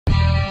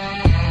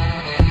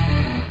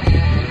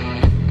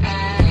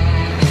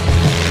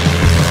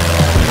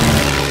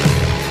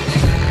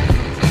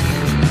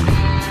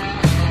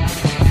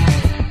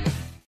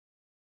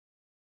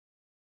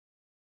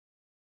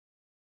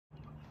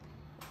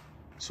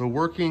So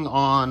working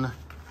on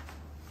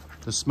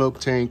the smoke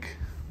tank,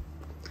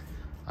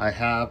 I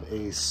have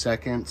a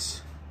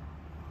second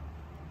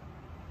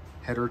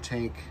header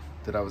tank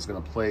that I was gonna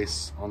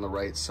place on the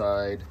right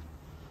side.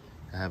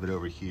 I have it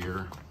over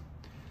here.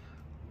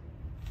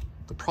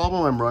 The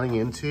problem I'm running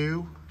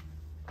into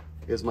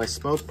is my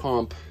smoke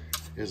pump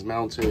is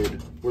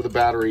mounted where the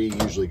battery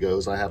usually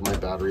goes. I have my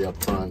battery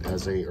up front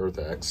as a Earth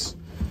X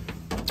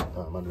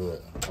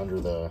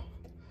under the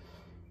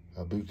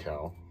boot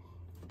cowl.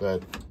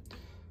 But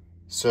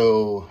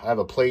so I have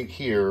a plate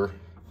here,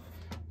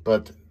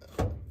 but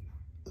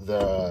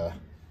the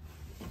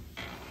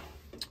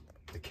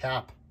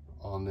cap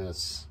on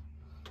this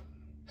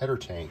header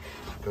tank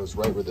goes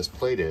right where this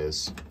plate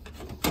is,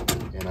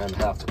 and I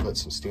have to put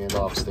some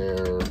standoffs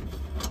there,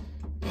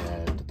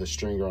 and the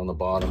stringer on the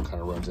bottom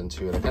kind of runs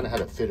into it. I kind of had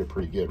it fitted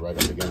pretty good right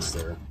up against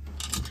there.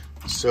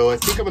 So I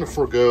think I'm going to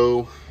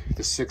forego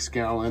the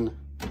 6-gallon.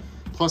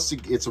 Plus,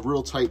 it's a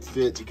real tight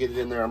fit. To get it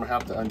in there, I'm going to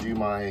have to undo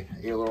my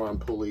aileron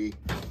pulley,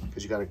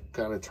 because you got to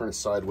kind of turn it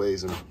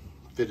sideways and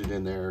fit it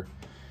in there.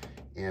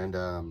 And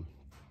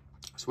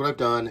so what I've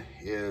done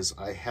is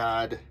I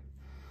had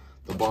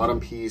the bottom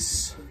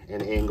piece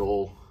and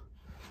angle.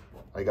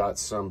 I got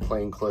some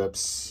plain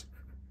clips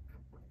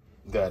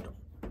that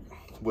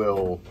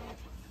will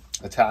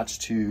attach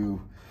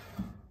to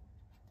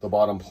the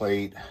bottom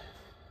plate,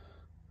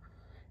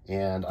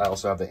 and I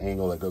also have the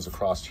angle that goes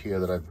across here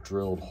that I've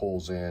drilled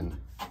holes in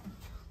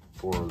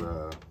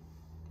for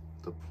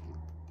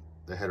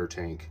the header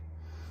tank.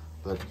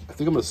 But I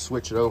think I'm going to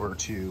switch it over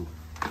to,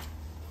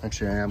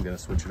 actually I am going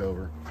to switch it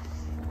over.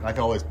 I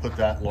can always put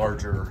that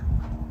larger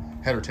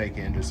header tank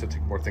in just to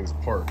take more things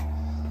apart.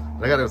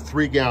 But I got a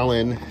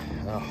 3-gallon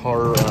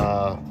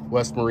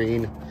West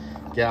Marine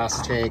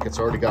gas tank. It's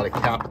already got a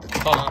cap at the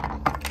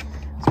top.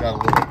 It's got a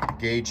little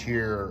gauge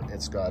here.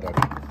 It's got a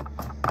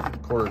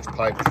 1/4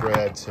 pipe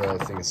thread, so I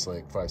think it's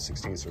like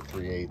 5/16 or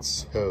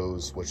 3/8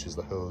 hose, which is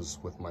the hose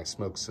with my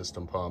smoke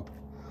system pump.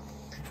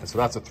 And so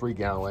that's a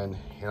 3-gallon,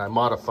 and I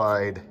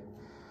modified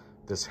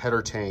this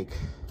header tank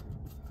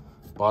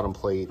bottom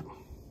plate,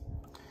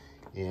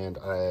 and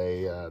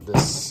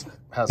this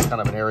has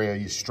kind of an area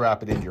you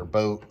strap it into your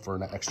boat for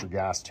an extra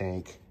gas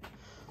tank.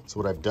 So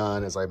what I've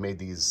done is I've made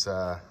these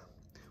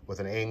with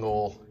an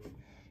angle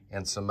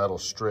and some metal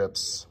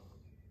strips.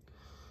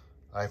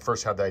 I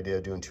first had the idea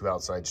of doing 2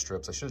 outside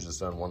strips. I should have just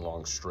done 1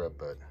 long strip,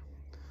 but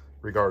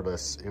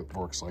regardless, it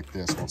works like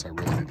this once I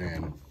rivet it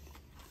in.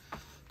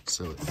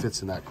 So it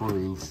fits in that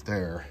groove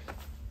there.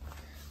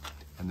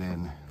 And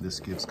then this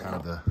gives kind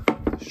of the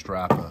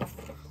strap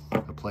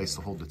a place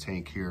to hold the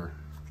tank here.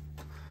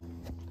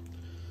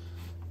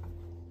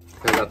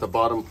 I got the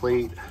bottom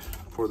plate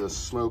for the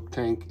smoke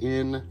tank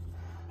in.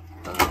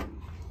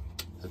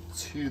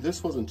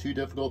 This wasn't too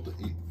difficult.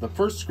 The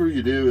first screw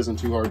you do isn't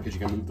too hard because you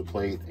can move the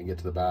plate and get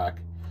to the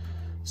back.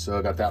 So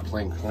I got that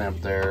plain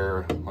clamp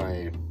there.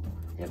 My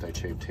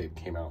anti-chafe tape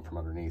came out from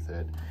underneath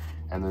it.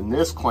 And then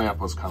this clamp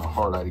was kind of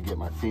hard. I had to get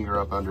my finger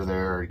up under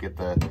there to get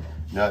the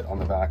nut on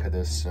the back of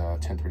this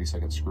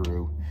 10/32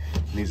 screw.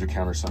 And these are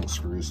countersunk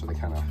screws, so they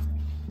kind of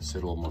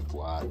sit a little more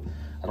flat.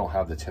 I don't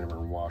have the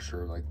Tinnerman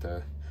washer like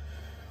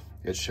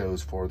it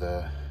shows for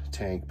the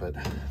tank, but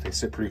they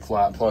sit pretty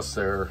flat. Plus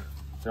they're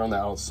on the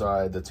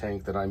outside. The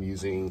tank that I'm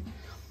using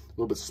a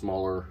little bit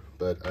smaller,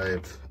 but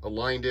I've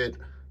aligned it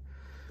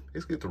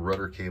basically with the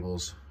rudder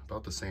cables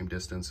about the same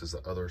distance as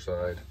the other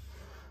side.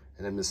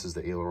 And then this is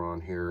the aileron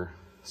here.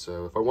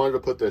 So if I wanted to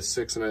put the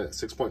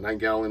 6.9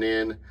 gallon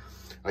in,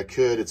 I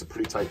could. It's a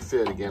pretty tight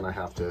fit. Again, I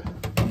have to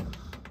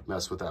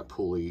mess with that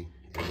pulley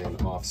and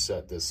then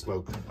offset this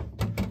smoke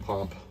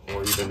pump,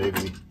 or even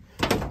maybe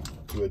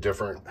do a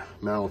different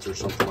mount or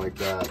something like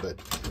that. But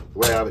the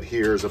way I have it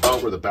here is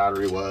about where the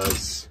battery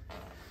was.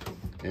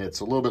 And it's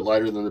a little bit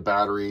lighter than the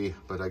battery,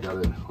 but I got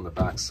it on the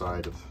back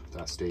side of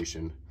that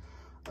station.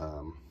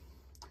 And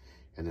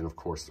then of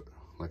course,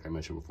 like I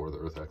mentioned before, the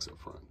Earth X up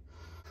front.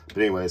 But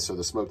anyway, so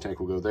the smoke tank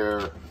will go there.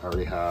 I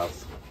already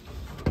have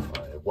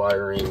my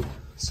wiring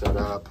set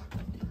up.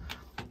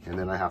 And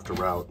then I have to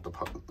route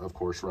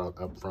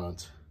up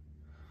front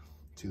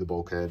to the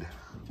bulkhead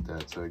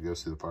that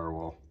goes through the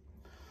firewall.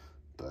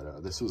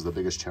 But this was the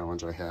biggest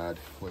challenge I had,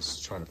 was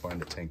trying to find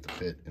a tank to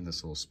fit in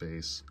this little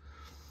space.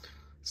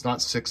 It's not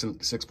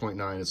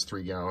 6.9, it's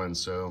 3 gallons,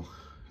 so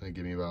they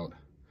give me about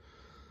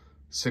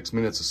 6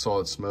 minutes of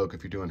solid smoke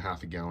if you're doing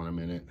half a gallon a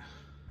minute.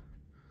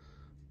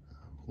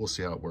 We'll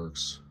see how it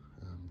works.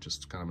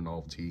 Just kind of a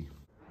novelty.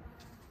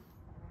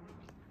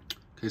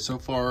 Okay, so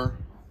far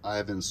I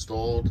have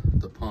installed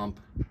the pump.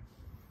 And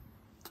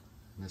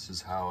this is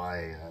how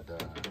I had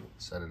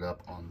set it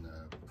up on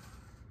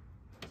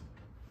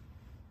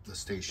the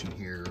station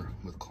here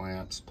with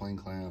clamps, plain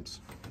clamps.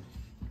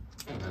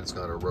 And then it's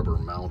got a rubber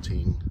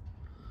mounting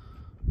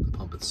the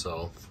pump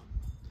itself.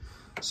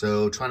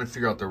 So trying to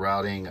figure out the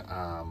routing,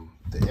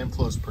 the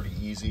inflow is pretty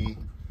easy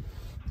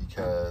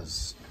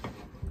because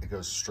it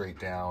goes straight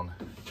down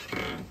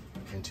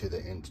into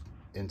the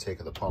intake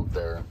of the pump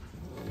there.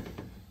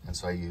 And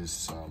so I use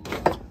some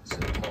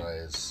zip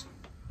ties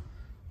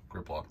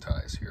grip lock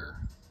ties here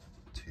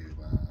to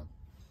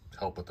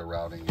help with the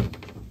routing and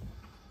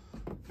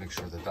make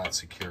sure that that's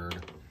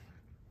secured.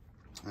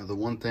 The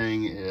one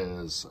thing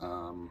is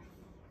I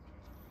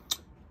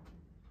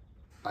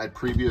had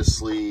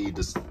previously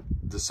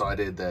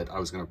decided that I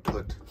was going to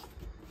put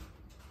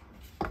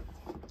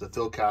the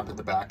fill cap at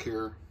the back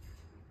here.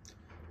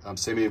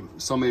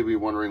 Some may be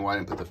wondering why I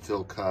didn't put the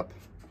fill cup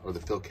or the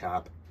fill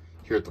cap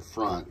here at the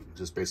front.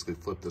 Just basically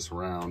flip this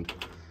around,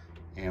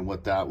 and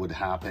what that would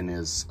happen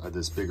is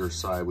this bigger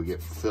side would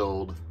get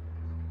filled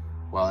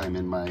while I'm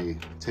in my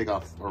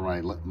takeoff or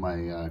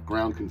my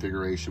ground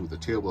configuration with the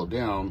tail wheel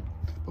down.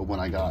 But when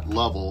I got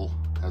level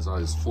as I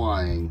was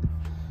flying,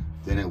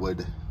 then it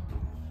would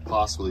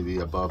possibly be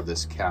above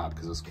this cap,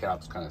 because this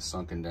cap's kind of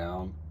sunken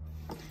down,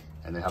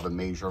 and they have a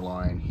major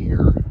line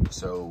here.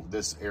 So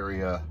this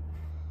area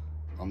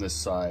on this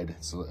side,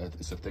 so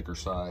it's a thicker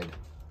side,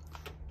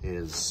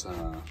 is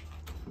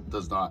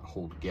does not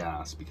hold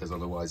gas, because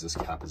otherwise this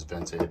cap is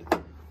vented.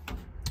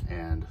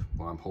 And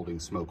well, I'm holding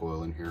smoke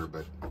oil in here,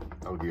 but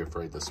I would be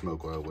afraid the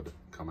smoke oil would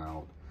come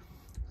out.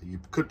 You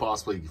could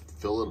possibly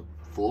fill it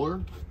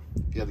fuller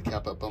if you had the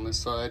cap up on this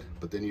side,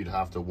 but then you'd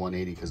have to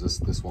 180, because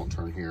this won't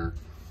turn here.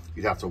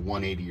 You'd have to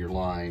 180 your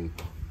line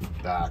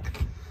back.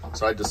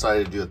 So I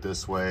decided to do it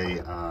this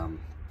way.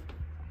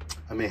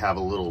 I may have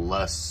a little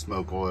less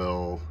smoke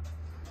oil,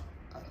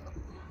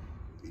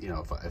 you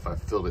know, if I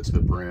filled it to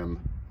the brim,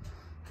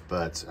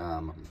 but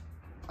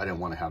I didn't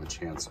want to have a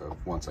chance of,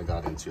 once I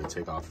got into a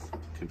takeoff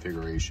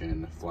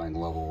configuration, flying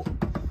level,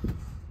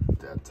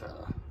 that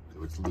it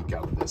would leak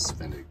out of this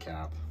vented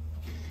cap.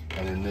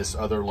 And in this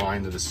other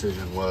line, the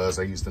decision was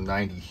I used the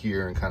 90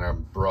 here and kind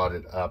of brought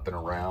it up and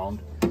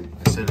around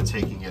instead of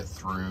taking it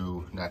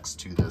through next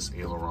to this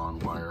aileron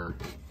wire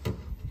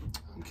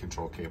and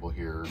control cable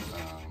here.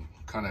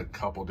 Kind of a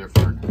couple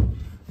different,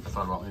 I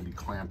thought about maybe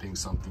clamping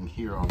something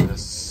here on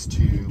this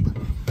tube,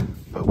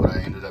 but what I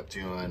ended up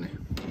doing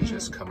is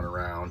just coming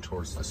around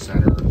towards the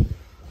center,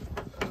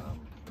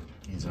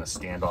 using a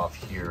standoff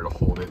here to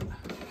hold it,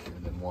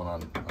 and then one on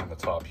the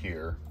top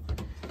here.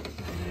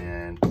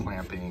 And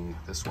clamping,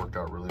 this worked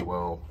out really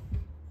well,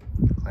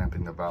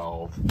 clamping the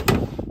valve.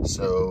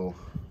 So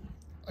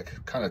I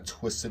kind of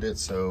twisted it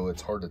so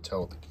it's hard to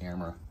tell with the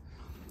camera,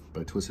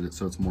 but I twisted it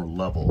so it's more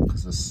level,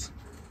 because this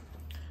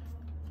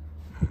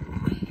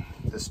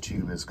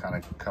tube is kind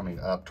of coming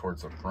up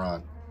towards the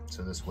front,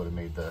 so this would have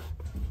made the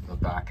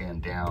back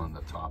end down and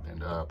the top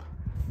end up,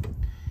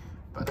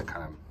 but I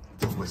kind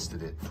of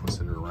twisted it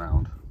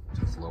around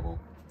so it's level.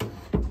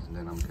 And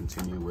then I'm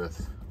continuing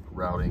with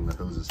routing the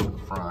hoses to the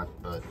front.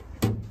 But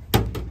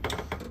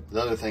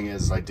the other thing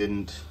is I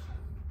didn't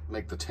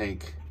make the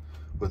tank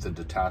with a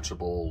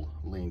detachable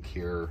link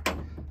here.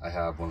 I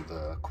have one of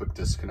the quick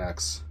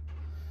disconnects,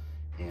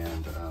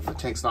 and the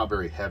tank's not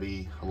very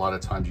heavy. A lot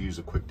of times you use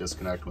a quick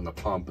disconnect when the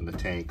pump and the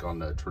tank on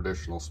the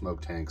traditional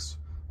smoke tanks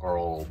are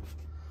all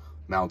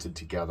mounted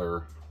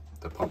together.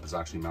 The pump is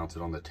actually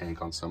mounted on the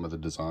tank on some of the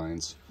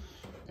designs.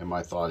 And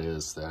my thought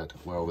is that,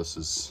 well,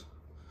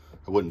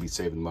 I wouldn't be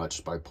saving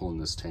much by pulling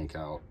this tank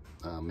out.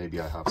 Maybe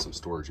I have some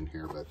storage in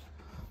here, but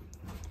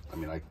I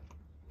mean, I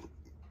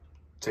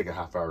take a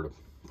half hour to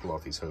pull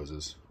off these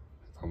hoses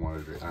if I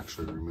wanted to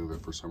actually remove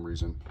it for some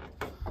reason.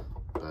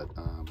 But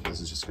this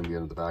is just going to be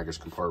under the baggage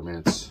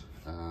compartments.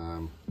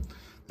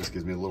 This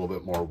gives me a little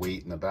bit more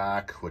weight in the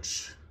back,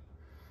 which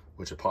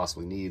it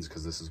possibly needs,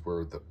 because this is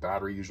where the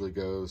battery usually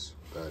goes.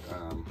 But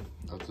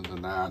other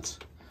than that,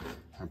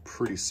 I'm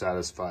pretty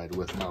satisfied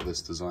with how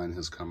this design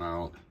has come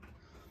out.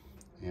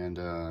 And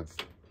I've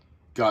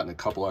gotten a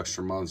couple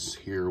extra months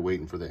here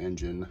waiting for the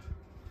engine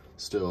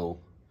still,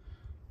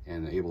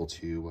 and able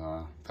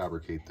to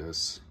fabricate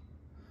this.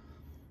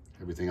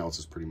 Everything else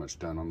is pretty much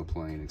done on the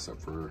plane,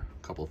 except for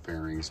a couple of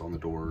fairings on the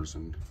doors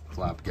and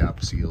flap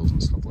gap seals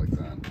and stuff like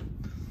that.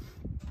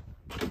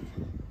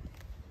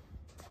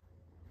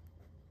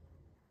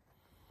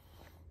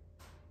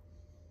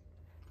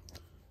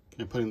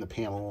 Okay, putting the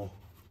panel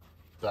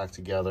back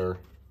together,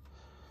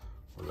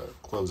 or the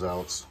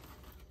closeouts.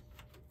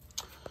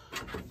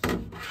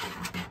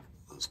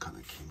 Those kind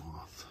of came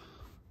off.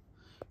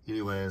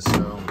 Anyway,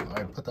 so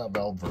I put that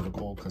valve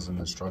vertical because in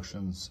the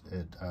instructions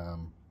it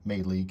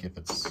may leak if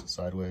it's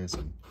sideways,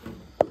 and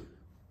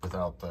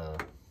without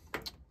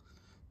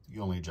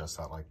you only adjust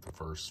that like the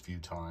first few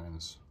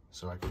times.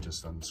 So I could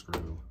just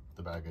unscrew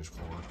the baggage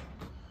floor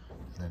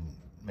and then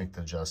make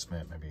the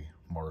adjustment, maybe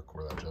mark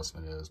where that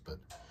adjustment is, but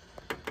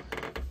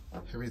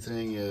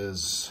everything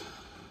is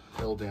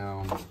held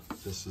down.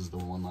 This is the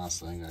one last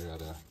thing I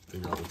gotta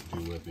figure out what to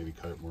do with, maybe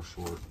cut it more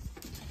short.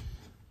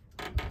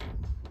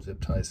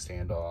 Zip ties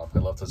stand off. I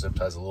left the zip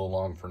ties a little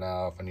long for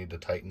now. If I need to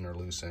tighten or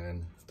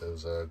loosen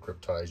those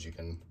grip ties, you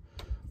can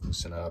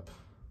loosen up.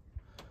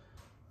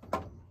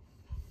 But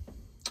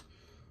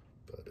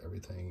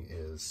everything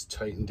is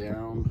tightened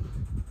down.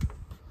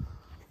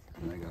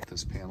 And I got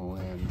this panel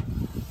in.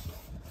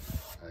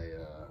 I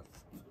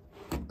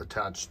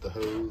attached the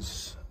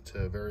hose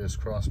to various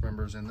cross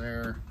members in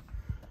there.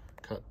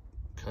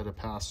 Cut a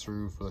pass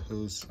through for the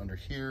hose under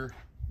here.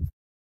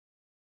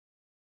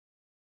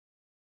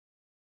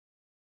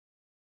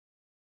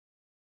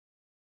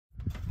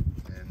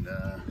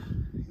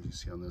 And you can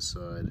see on this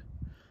side,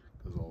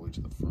 goes all the way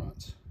to the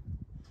front.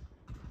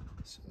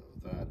 So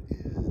that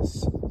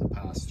is the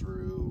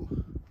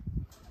pass-through.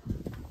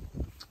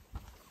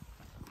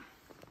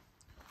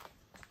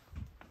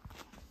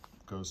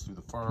 Goes through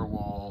the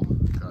firewall.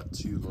 Got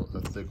two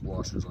thick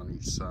washers on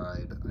each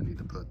side. I need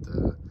to put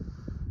the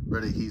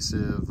red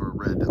adhesive or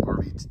red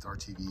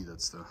RTV,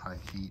 that's the high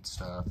heat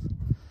stuff.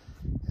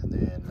 And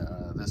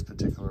then this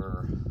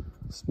particular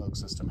smoke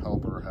system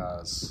helper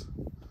has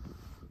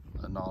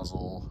a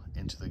nozzle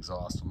into the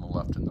exhaust on the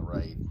left and the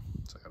right.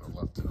 So I got a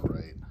left and a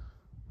right,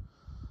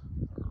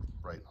 or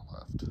right and a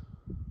left.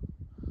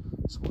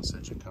 So once the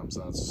engine comes,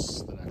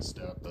 that's the next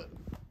step. But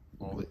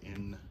all the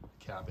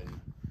in-cabin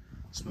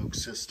smoke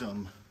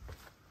system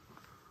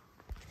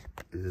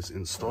is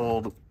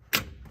installed.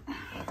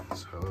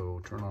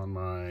 So turn on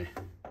my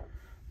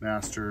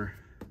master,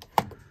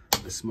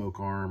 the smoke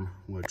arm,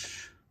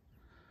 which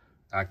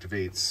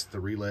activates the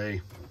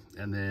relay,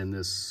 and then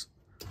this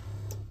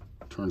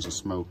turns the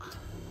smoke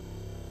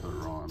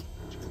motor on,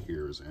 which you can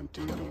hear is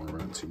empty. I don't want to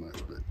run it too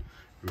much, but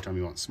every time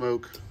you want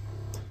smoke,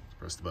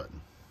 press the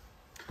button.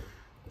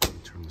 You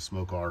turn the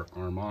smoke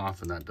arm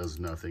off, and that does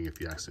nothing if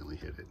you accidentally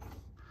hit it.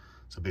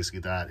 So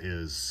basically that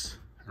is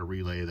a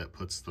relay that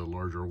puts the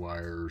larger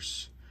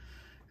wires,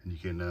 and you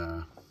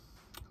can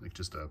like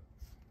just a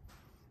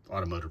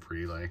automotive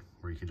relay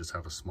where you can just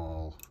have a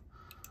small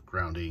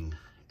grounding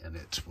and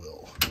it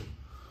will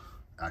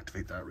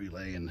activate that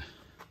relay and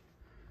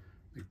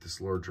make this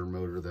larger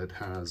motor that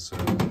has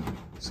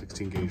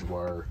 16 gauge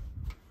wire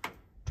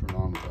turn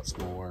on with that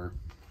small wire.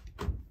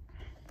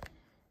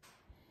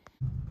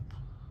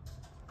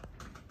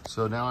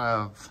 So now I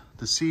have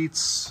the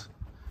seats,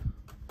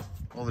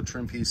 all the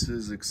trim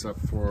pieces except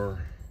for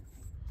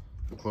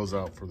the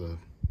closeout for the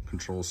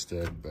control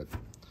stick, but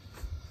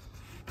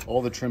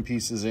all the trim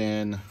pieces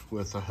in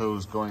with the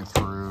hose going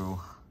through,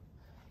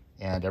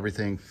 and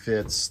everything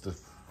fits. The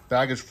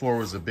baggage floor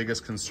was the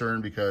biggest concern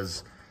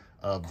because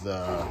of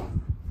the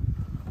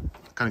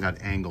kind of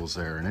got angles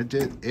there, and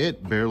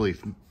it barely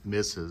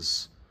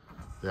misses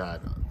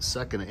that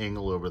second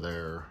angle over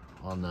there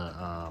on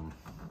the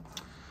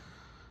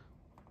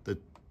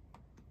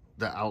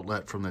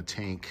outlet from the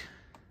tank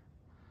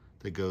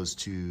that goes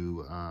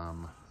to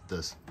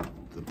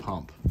the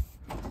pump.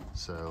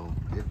 So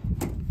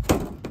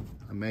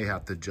I may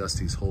have to adjust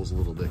these holes a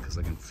little bit because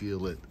I can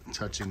feel it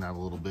touching that a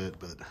little bit,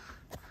 but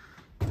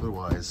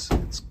otherwise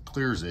it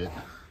clears it.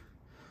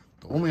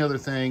 The only other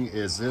thing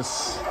is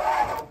this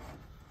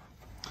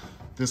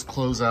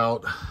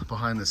closeout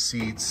behind the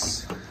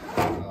seats.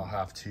 I'll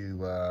have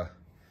to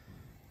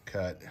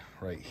cut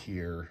right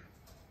here,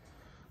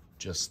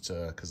 just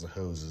because the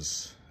hose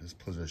is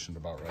positioned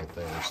about right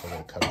there. So I'm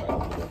gonna cut that a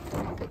little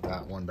bit, put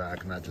that one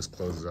back, and that just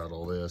closes out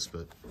all this.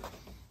 But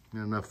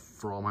enough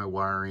for all my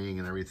wiring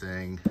and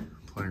everything.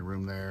 Plenty of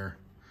room there.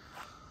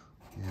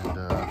 And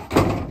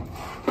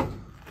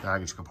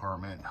baggage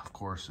compartment, of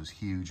course, is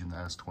huge in the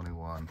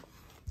S-21.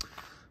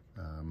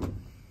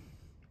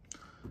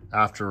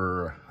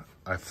 After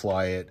I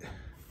fly it,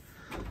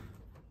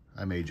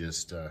 I may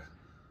just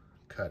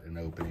cut an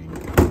opening.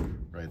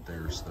 Right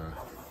there's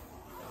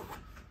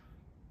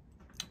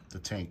the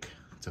tank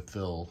to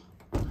fill.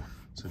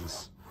 So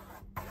just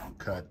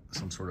cut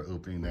some sort of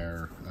opening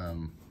there.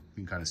 You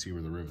can kind of see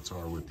where the rivets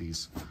are with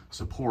these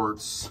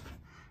supports.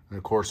 And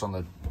of course on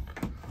the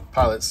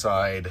pilot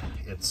side,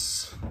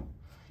 it's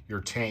your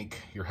tank,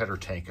 your header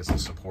tank is a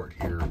support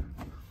here,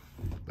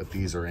 but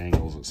these are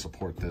angles that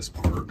support this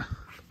part.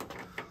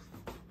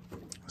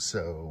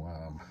 So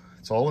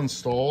it's all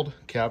installed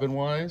cabin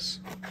wise.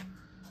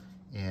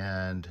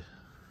 And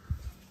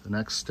the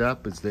next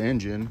step is the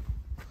engine.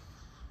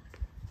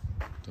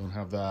 Don't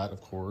have that,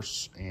 of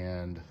course,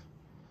 and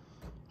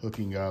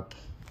hooking up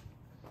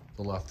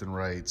the left and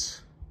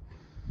right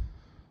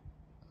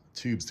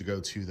tubes to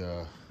go to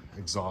the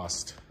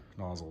exhaust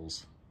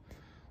nozzles.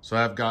 So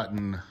I've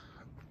gotten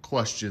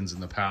questions in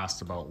the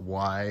past about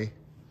why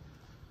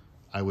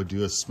I would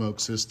do a smoke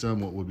system,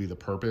 what would be the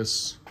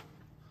purpose.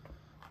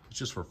 It's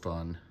just for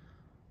fun.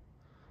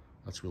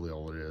 That's really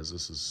all it is.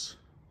 This is,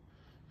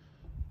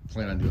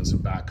 plan on doing some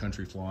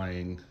backcountry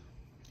flying.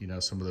 You know,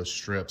 some of those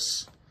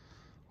strips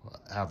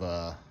have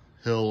a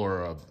hill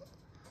or a,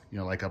 you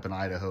know, like up in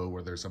Idaho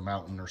where there's a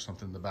mountain or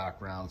something in the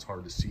background, it's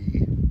hard to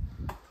see.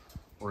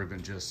 Or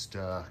even just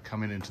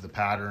coming into the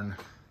pattern.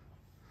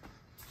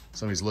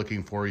 Somebody's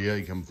looking for you,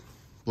 you can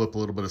blip a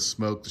little bit of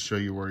smoke to show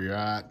you where you're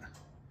at.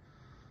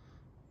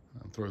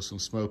 Throw some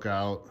smoke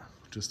out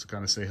just to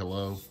kind of say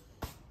hello.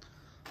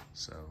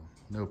 So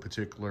no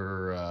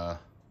particular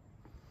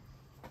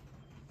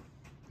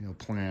you know,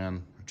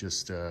 plan.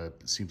 Just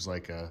seems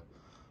like a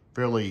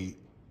fairly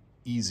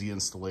easy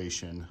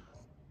installation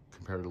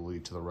comparatively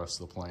to the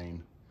rest of the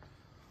plane.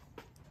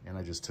 And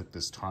I just took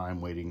this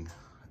time waiting,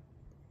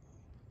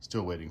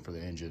 still waiting for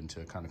the engine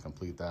to kind of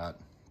complete that.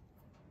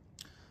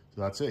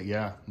 So that's it.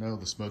 Yeah, no,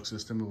 the smoke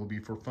system will be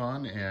for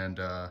fun, and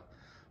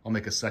I'll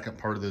make a second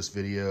part of this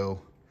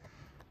video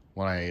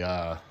when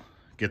I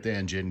get the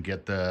engine,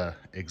 get the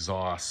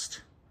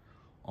exhaust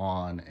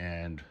on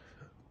and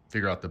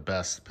figure out the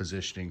best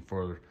positioning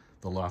for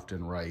the left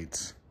and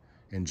right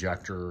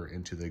injector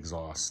into the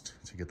exhaust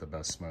to get the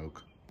best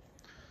smoke.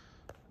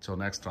 Until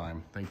next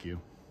time, thank you.